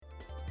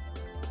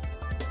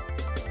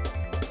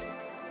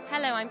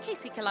Hello, I'm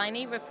Casey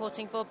Kalini,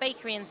 reporting for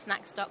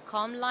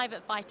bakeryandsnacks.com, live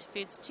at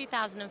VitaFoods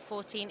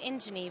 2014 in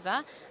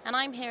Geneva, and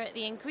I'm here at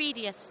the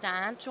Ingredients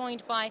stand,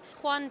 joined by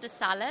Juan de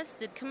Salas,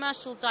 the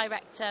Commercial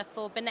Director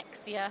for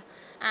Benexia,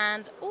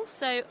 and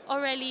also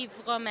Aurélie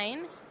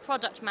Vromain,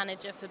 Product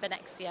Manager for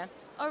Benexia.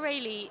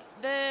 Aurélie,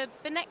 the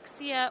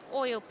Benexia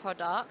oil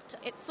product,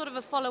 it's sort of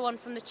a follow-on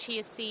from the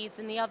chia seeds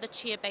and the other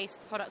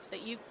chia-based products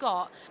that you've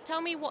got. Tell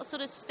me what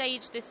sort of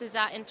stage this is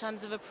at in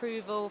terms of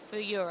approval for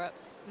Europe.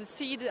 The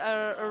seed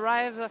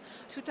arrived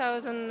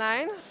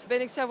 2009.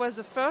 Benexia was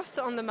the first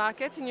on the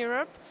market in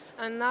Europe,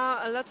 and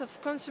now a lot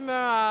of consumers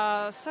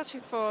are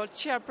searching for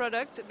chia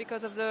product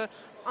because of the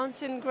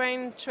ancient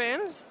grain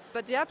trends.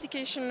 But the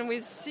application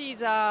with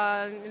seeds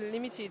are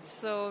limited,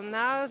 so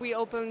now we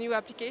open new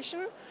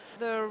application.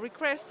 The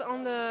request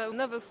on the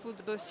novel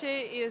food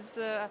dossier is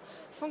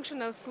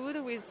functional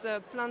food with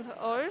plant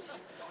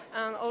oils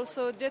and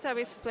also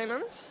dietary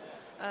supplements.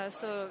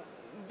 So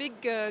big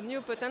new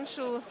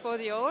potential for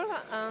the oil,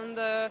 and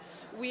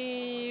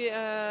we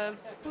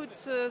put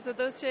the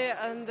dossier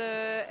on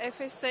the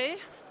FSA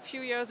a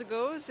few years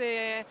ago.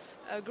 They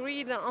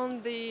agreed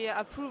on the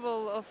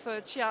approval of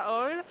chia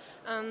oil,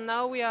 and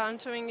now we are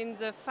entering in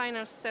the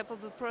final step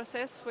of the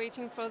process,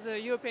 waiting for the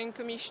European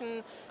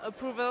Commission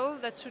approval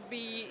that should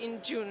be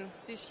in June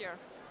this year.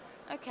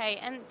 Okay,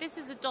 and this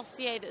is a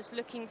dossier that's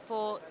looking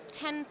for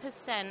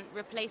 10%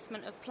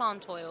 replacement of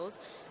plant oils,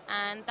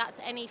 and that's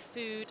any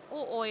food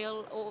or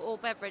oil or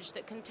beverage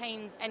that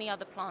contains any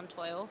other plant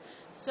oil.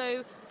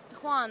 So,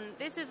 Juan,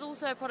 this is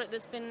also a product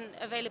that's been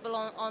available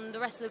on the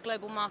rest of the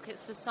global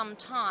markets for some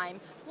time.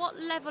 What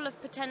level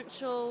of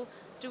potential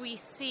do we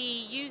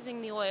see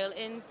using the oil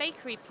in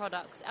bakery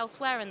products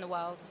elsewhere in the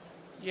world?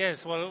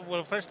 Yes,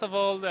 well, first of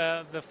all,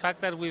 the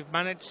fact that we've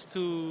managed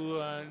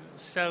to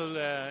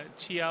sell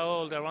chia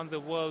oil around the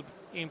world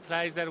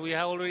implies that we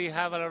already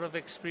have a lot of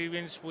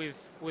experience with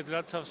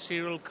lots of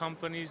cereal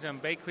companies and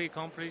bakery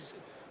companies.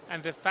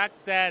 And the fact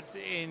that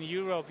in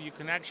Europe you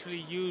can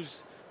actually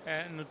use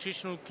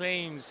nutritional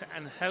claims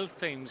and health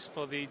claims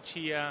for the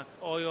chia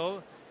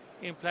oil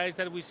implies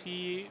that we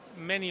see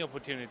many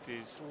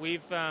opportunities.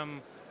 We've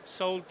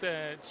sold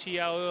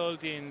chia oil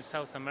in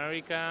South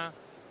America,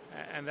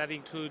 and that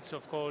includes,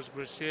 of course,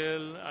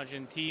 Brazil,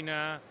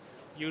 Argentina,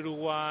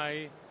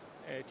 Uruguay,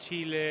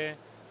 Chile.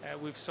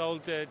 We've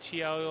sold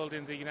chia oil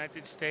in the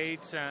United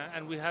States,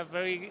 and we have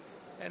very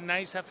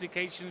nice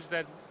applications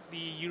that the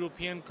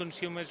European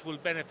consumers will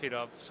benefit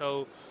of.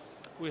 So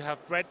we have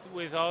bread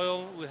with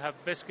oil, we have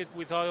biscuit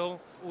with oil,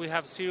 we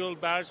have cereal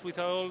bars with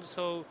oil.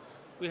 So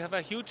we have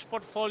a huge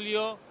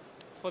portfolio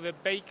for the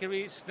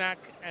bakery, snack,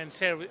 and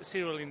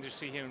cereal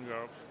industry here in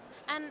Europe.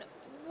 And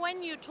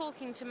when you're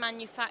talking to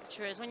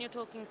manufacturers, when you're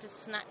talking to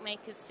snack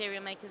makers,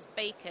 cereal makers,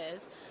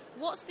 bakers,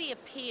 what's the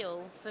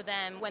appeal for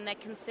them when they're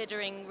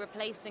considering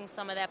replacing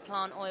some of their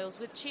plant oils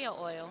with chia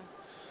oil?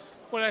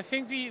 Well, I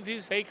think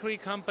these bakery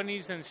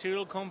companies and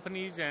cereal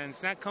companies and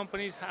snack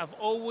companies have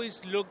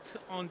always looked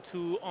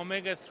onto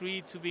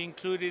omega-3 to be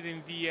included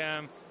in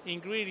the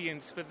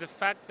ingredients, but the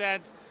fact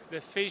that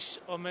the fish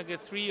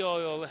omega-3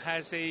 oil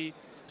has a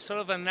sort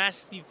of a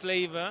nasty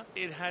flavor,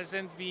 it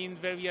hasn't been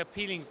very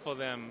appealing for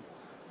them.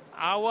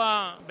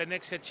 Our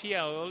Benexia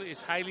chia oil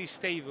is highly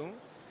stable.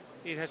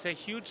 It has a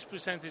huge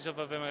percentage of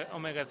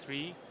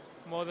omega-3.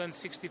 More than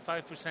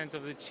 65%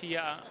 of the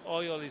chia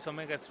oil is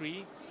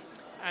omega-3.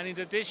 And in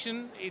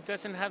addition, it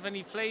doesn't have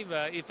any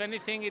flavor. If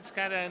anything, it's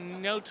got a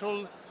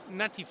neutral,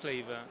 nutty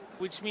flavor,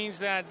 which means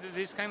that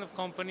these kind of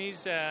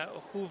companies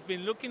who've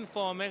been looking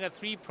for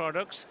omega-3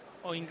 products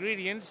or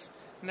ingredients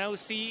now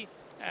see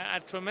a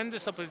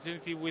tremendous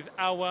opportunity with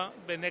our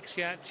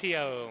Benexia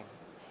chia oil.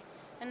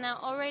 And now,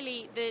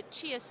 Aurélie, the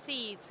chia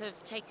seeds have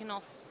taken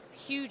off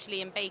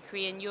hugely in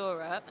bakery in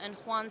Europe, and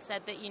Juan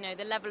said that,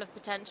 the level of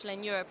potential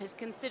in Europe is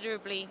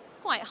considerably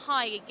quite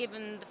high,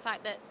 given the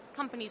fact that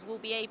companies will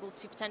be able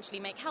to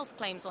potentially make health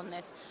claims on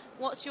this.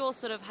 What's your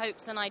sort of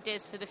hopes and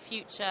ideas for the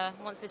future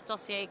once this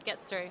dossier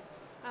gets through?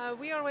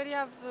 We already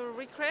have a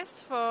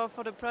request for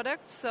the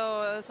product,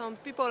 so some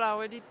people are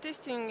already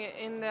testing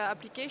in the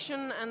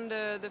application, and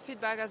the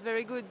feedback is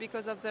very good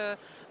because of the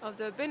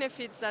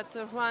benefits that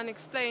Juan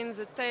explains,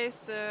 the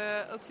taste,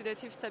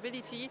 oxidative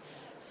stability.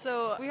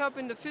 So we hope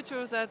in the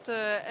future that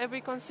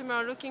every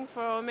consumer looking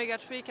for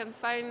omega-3 can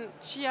find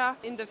chia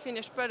in the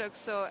finished product.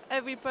 So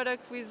every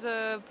product with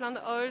plant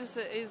oils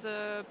is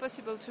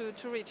possible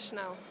to reach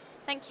now.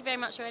 Thank you very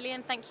much, Aurélie,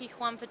 and thank you,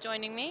 Juan, for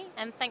joining me.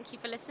 And thank you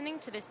for listening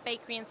to this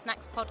Bakery and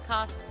Snacks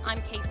podcast.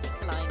 I'm Casey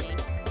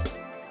Kalini.